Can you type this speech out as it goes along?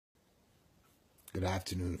Good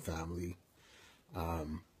afternoon, family.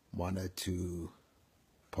 Wanted to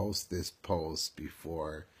post this post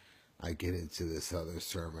before I get into this other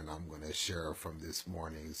sermon I'm going to share from this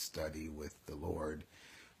morning's study with the Lord.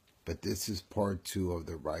 But this is part two of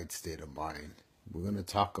the right state of mind. We're going to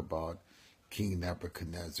talk about King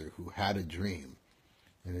Nebuchadnezzar, who had a dream.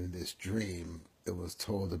 And in this dream, it was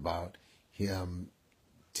told about him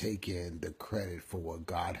taking the credit for what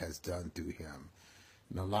God has done through him.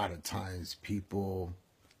 And a lot of times people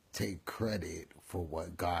take credit for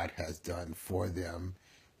what God has done for them,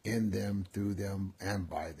 in them, through them, and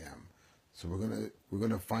by them. So we're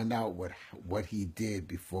gonna find out what he did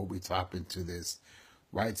before we tap into this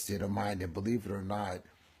right state of mind. And believe it or not,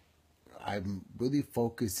 I'm really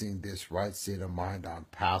focusing this right state of mind on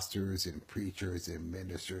pastors and preachers and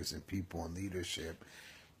ministers and people in leadership,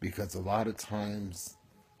 because a lot of times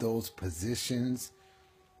those positions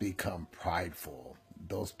become prideful.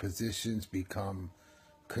 Those positions become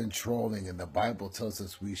controlling, and the Bible tells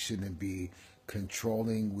us we shouldn't be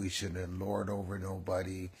controlling, we shouldn't lord over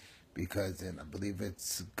nobody, because in, I believe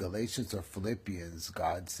it's Galatians or Philippians,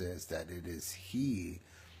 God says that it is He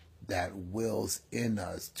that wills in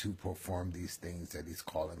us to perform these things that He's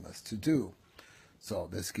calling us to do. So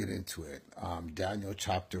let's get into it. Daniel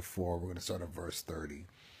chapter 4, we're going to start at verse 30.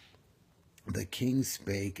 The king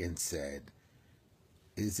spake and said,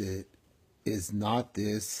 Is not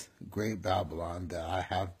this great Babylon that I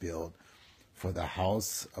have built for the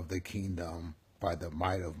house of the kingdom by the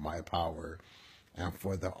might of my power, and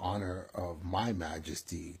for the honor of my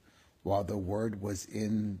majesty? While the word was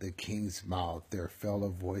in the king's mouth, there fell a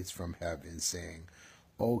voice from heaven, saying,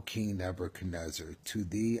 O King Nebuchadnezzar, to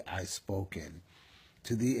thee it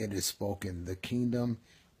is spoken, the kingdom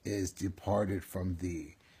is departed from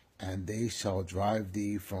thee, and they shall drive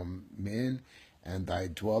thee from men, and thy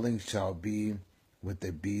dwelling shall be with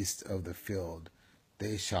the beasts of the field.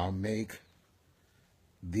 They shall make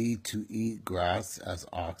thee to eat grass as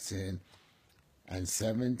oxen, and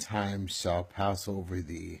 7 times shall pass over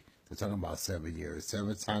thee. They're talking about 7 years.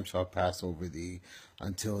 7 times shall pass over thee,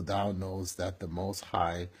 until thou knowest that the Most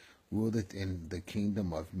High ruleth in the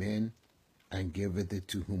kingdom of men, and giveth it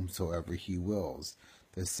to whomsoever he wills.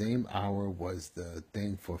 The same hour was the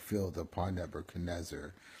thing fulfilled upon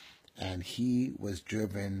Nebuchadnezzar, and he was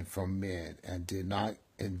driven from men, and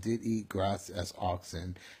did eat grass as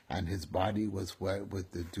oxen, and his body was wet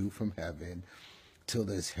with the dew from heaven, till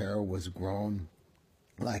his hair was grown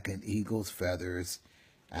like an eagle's feathers,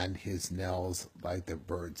 and his nails like the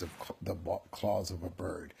claws of a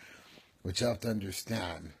bird. Which you have to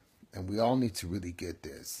understand, and we all need to really get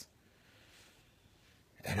this.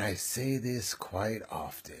 And I say this quite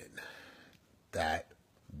often, that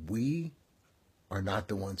we are not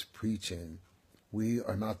the ones preaching. We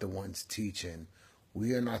are not the ones teaching.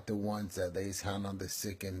 We are not the ones that lays hand on the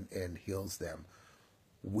sick and heals them.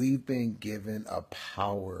 We've been given a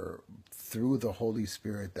power through the Holy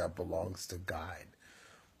Spirit that belongs to God.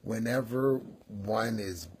 Whenever one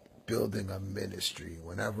is building a ministry,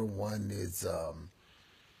 whenever one is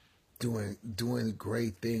doing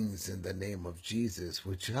great things in the name of Jesus,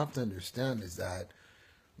 what you have to understand is that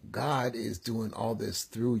God is doing all this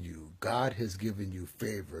through you. God has given you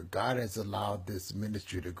favor. God has allowed this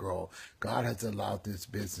ministry to grow. God has allowed this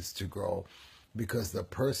business to grow, because the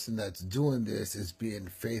person that's doing this is being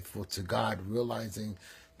faithful to God, realizing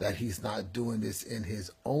that he's not doing this in his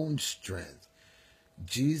own strength.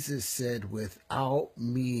 Jesus said, without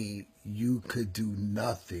me, you could do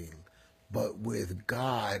nothing, but with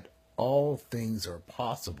God, all things are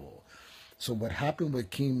possible. So what happened with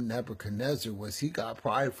King Nebuchadnezzar was he got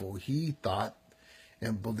prideful. He thought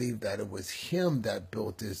and believed that it was him that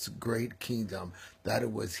built this great kingdom, that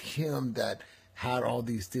it was him that had all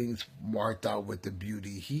these things marked out with the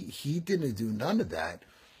beauty. He didn't do none of that.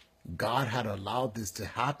 God had allowed this to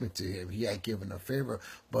happen to him. He had given a favor,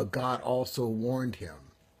 but God also warned him.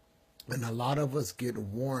 And a lot of us get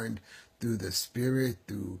warned through the Spirit,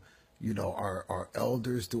 through, our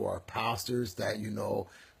elders, through our pastors, that,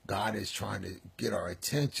 God is trying to get our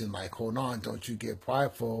attention. Like, hold on, don't you get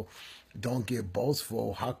prideful. Don't get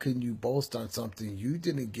boastful. How can you boast on something you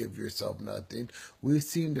didn't give yourself nothing? We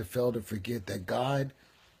seem to fail to forget that God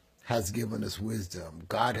has given us wisdom.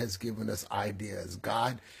 God has given us ideas.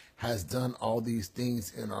 God has done all these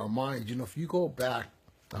things in our minds. If you go back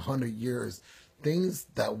 100 years, things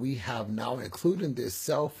that we have now, including this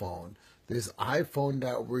cell phone, this iPhone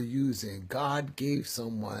that we're using, God gave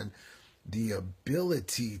someone the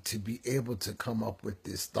ability to be able to come up with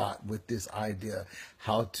this thought, with this idea,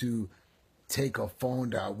 how to take a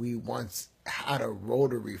phone that we once had a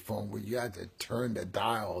rotary phone where you had to turn the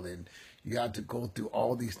dial, and You have to go through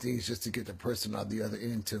all these things just to get the person on the other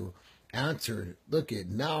end to answer. Look at,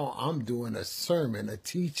 now I'm doing a sermon, a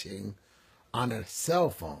teaching on a cell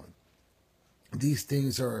phone. These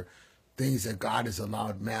things are things that God has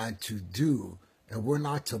allowed man to do. And we're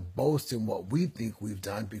not to boast in what we think we've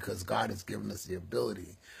done, because God has given us the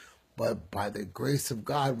ability. But by the grace of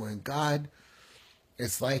God, when God,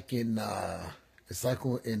 it's like in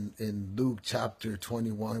Luke chapter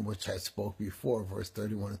 21, which I spoke before, verse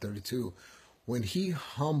 31 and 32, when he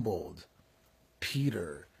humbled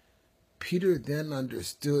Peter, Peter then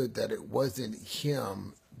understood that it wasn't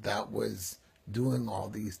him that was doing all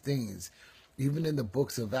these things. Even in the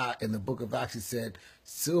book of Acts, he said,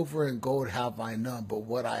 "Silver and gold have I none, but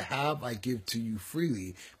what I have I give to you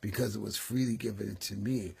freely, because it was freely given to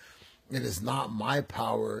me." It is not my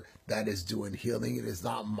power that is doing healing. It is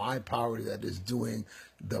not my power that is doing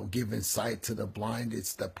the giving sight to the blind.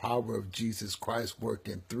 It's the power of Jesus Christ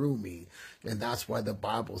working through me. And that's why the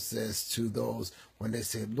Bible says to those, when they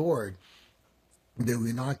say, "Lord, did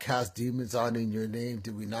we not cast demons out in your name?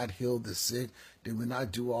 Did we not heal the sick? Did we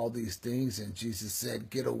not do all these things?" And Jesus said,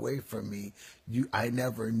 "Get away from me. I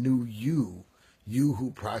never knew you. You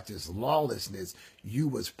who practice lawlessness. You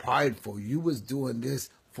was prideful. You was doing this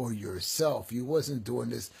for yourself. You wasn't doing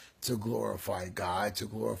this to glorify God, to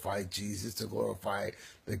glorify Jesus, to glorify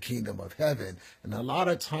the kingdom of heaven." And a lot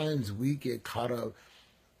of times we get caught up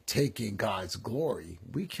taking God's glory.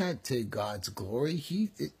 We can't take God's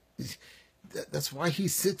glory. That's why he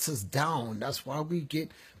sits us down. That's why we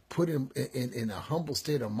get put in a humble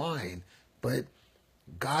state of mind. But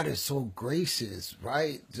God is so gracious,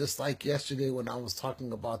 right? Just like yesterday when I was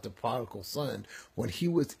talking about the prodigal son, when he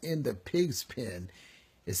was in the pig's pen,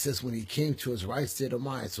 it says when he came to his right state of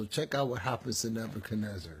mind. So check out what happens to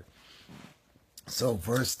Nebuchadnezzar. So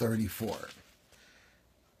verse 34.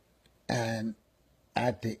 "And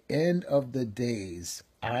at the end of the days,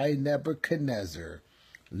 I, Nebuchadnezzar,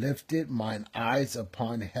 lifted mine eyes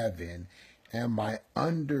upon heaven, and my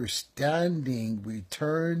understanding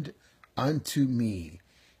returned unto me.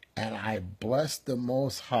 And I blessed the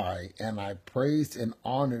Most High, and I praised and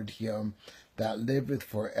honored him that liveth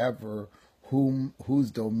forever,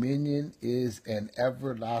 whose dominion is an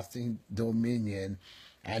everlasting dominion,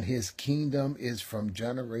 and his kingdom is from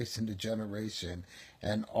generation to generation.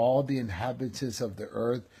 And all the inhabitants of the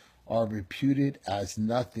earth are reputed as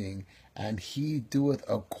nothing, and he doeth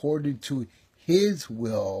according to his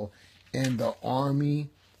will in the army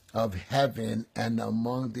of heaven and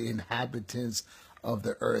among the inhabitants of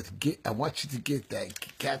the earth." I want you to get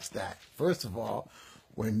that, catch that. First of all,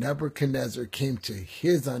 when Nebuchadnezzar came to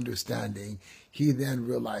his understanding, he then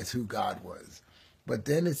realized who God was. But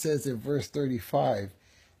then it says in verse 35,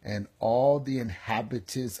 "And all the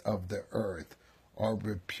inhabitants of the earth are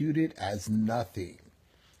reputed as nothing.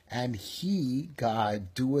 And he,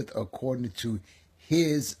 God, doeth according to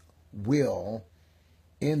his will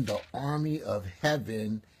in the army of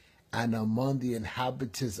heaven and among the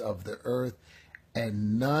inhabitants of the earth,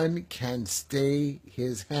 and none can stay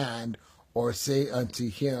his hand or say unto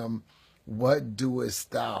him, What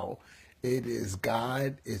doest thou?" It is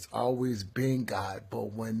God. It's always been God.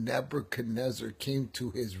 But when Nebuchadnezzar came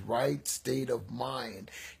to his right state of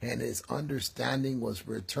mind and his understanding was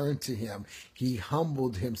returned to him, he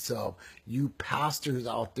humbled himself. You pastors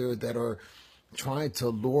out there that are trying to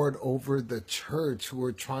lord over the church, who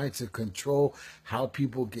are trying to control how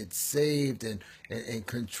people get saved and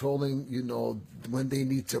controlling, when they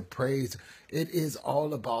need to praise. It is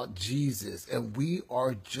all about Jesus. And we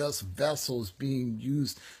are just vessels being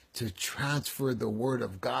used to transfer the word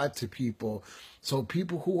of God to people. So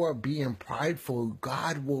people who are being prideful,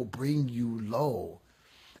 God will bring you low.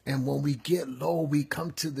 And when we get low, we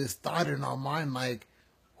come to this thought in our mind like,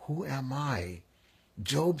 who am I?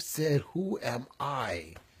 Job said, "Who am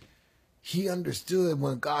I?" He understood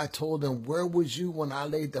when God told him, "Where was you when I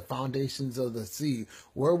laid the foundations of the sea?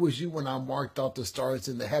 Where was you when I marked out the stars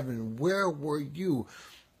in the heaven? Where were you?"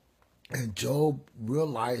 And Job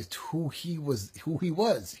realized who he was.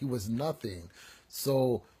 He was nothing.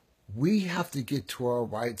 So we have to get to our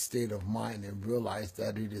right state of mind and realize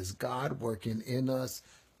that it is God working in us,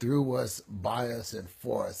 through us, by us, and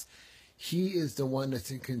for us. He is the one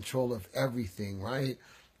that's in control of everything, right?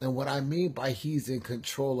 And what I mean by he's in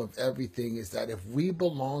control of everything is that if we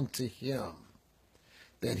belong to him,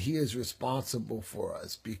 then he is responsible for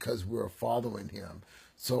us because we're following him.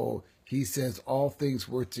 So he says all things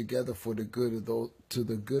work together for the good of those, to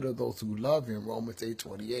the good of those who love him, Romans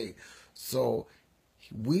 8:28. So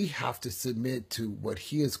we have to submit to what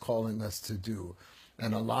he is calling us to do.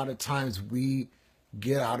 And a lot of times we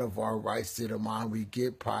get out of our right state of mind. We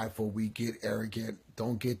get prideful. We get arrogant.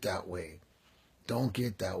 Don't get that way. Don't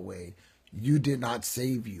get that way. You did not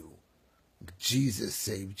save you. Jesus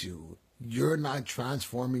saved you. You're not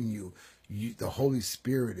transforming you. The Holy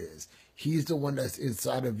Spirit is. He's the one that's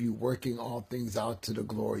inside of you working all things out to the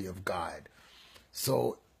glory of God.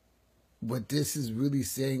 So what this is really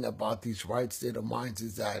saying about these right state of minds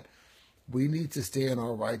is that we need to stay in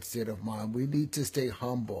our right state of mind. We need to stay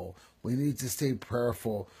humble. We need to stay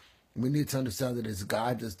prayerful. We need to understand that it's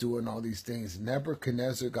God that's doing all these things.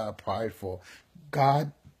 Nebuchadnezzar got prideful.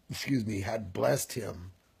 God, had blessed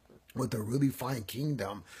him with a really fine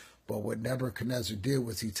kingdom. But what Nebuchadnezzar did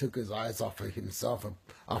was he took his eyes off of himself and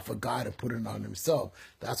off of God and put it on himself.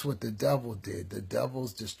 That's what the devil did. The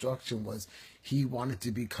devil's destruction was he wanted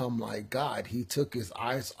to become like God. He took his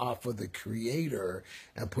eyes off of the Creator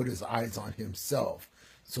and put his eyes on himself.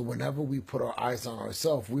 So whenever we put our eyes on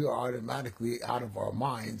ourselves, we are automatically out of our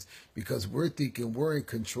minds because we're thinking we're in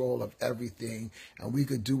control of everything and we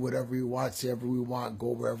could do whatever we want, say whatever we want,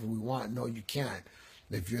 go wherever we want. No, you can't.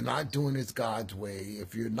 If you're not doing it God's way,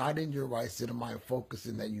 if you're not in your right state of mind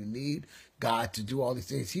focusing that you need God to do all these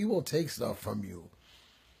things, he will take stuff from you.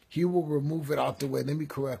 He will remove it out the way. Let me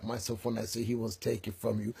correct myself when I say he will take it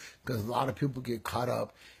from you, because a lot of people get caught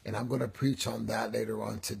up, and I'm going to preach on that later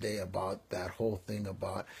on today about that whole thing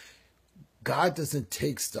about God doesn't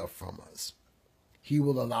take stuff from us. He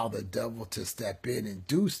will allow the devil to step in and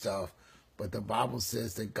do stuff, but the Bible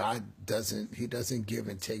says that God doesn't give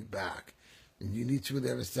and take back. And you need to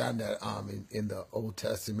really understand that in the Old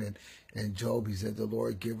Testament and Job, he said, the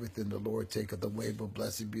Lord giveth and the Lord taketh away, but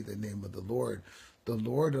blessed be the name of the Lord. The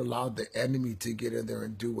Lord allowed the enemy to get in there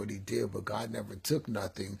and do what he did, but God never took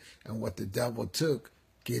nothing. And what the devil took,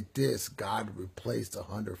 get this, God replaced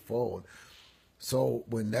 100-fold. So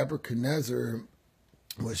when Nebuchadnezzar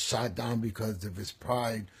was shot down because of his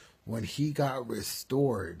pride, when he got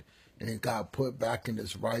restored and got put back in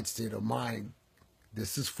his right state of mind,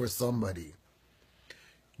 this is for somebody.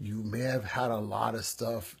 You may have had a lot of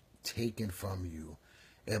stuff taken from you.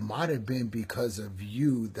 It might have been because of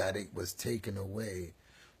you that it was taken away.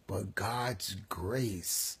 But God's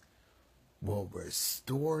grace will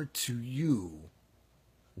restore to you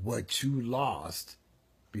what you lost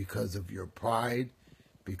because of your pride,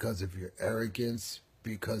 because of your arrogance,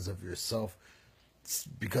 because of yourself,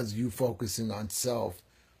 because of you focusing on self.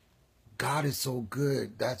 God is so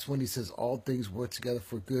good. That's when he says all things work together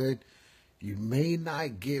for good. You may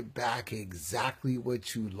not get back exactly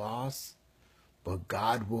what you lost, but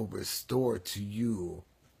God will restore to you,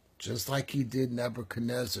 just like he did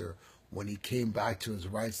Nebuchadnezzar when he came back to his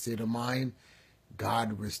right state of mind.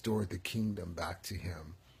 God restored the kingdom back to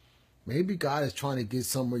him. Maybe God is trying to get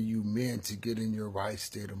some of you men to get in your right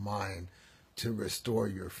state of mind to restore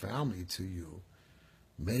your family to you.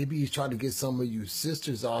 Maybe he's trying to get some of you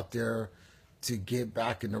sisters out there to get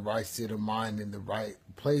back in the right state of mind, in the right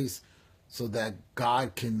place, so that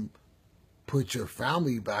God can put your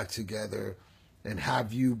family back together and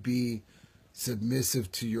have you be submissive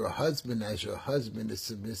to your husband as your husband is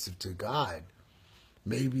submissive to God.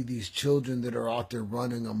 Maybe these children that are out there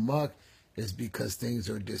running amok is because things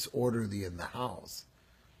are disorderly in the house.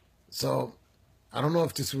 So I don't know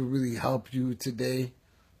if this will really help you today,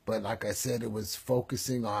 but like I said, it was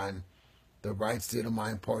focusing on the right state of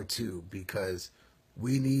mind part 2, because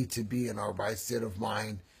we need to be in our right state of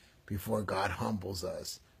mind before God humbles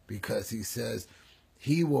us, because he says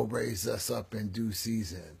he will raise us up in due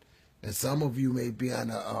season. And some of you may be on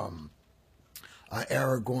an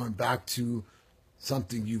era going back to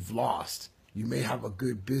something you've lost. You may have a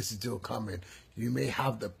good business deal coming. You may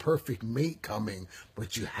have the perfect mate coming,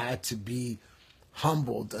 but you had to be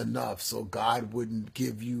humbled enough so God wouldn't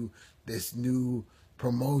give you this new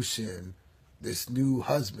promotion, this new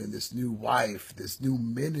husband, this new wife, this new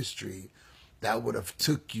ministry that would have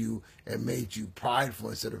took you and made you prideful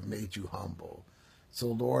instead of made you humble. So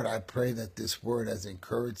Lord, I pray that this word has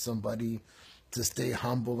encouraged somebody to stay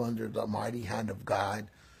humble under the mighty hand of God,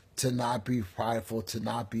 to not be prideful, to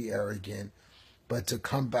not be arrogant, but to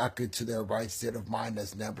come back into their right state of mind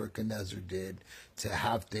as Nebuchadnezzar did, to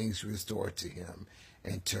have things restored to him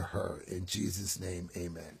and to her. In Jesus' name,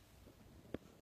 amen.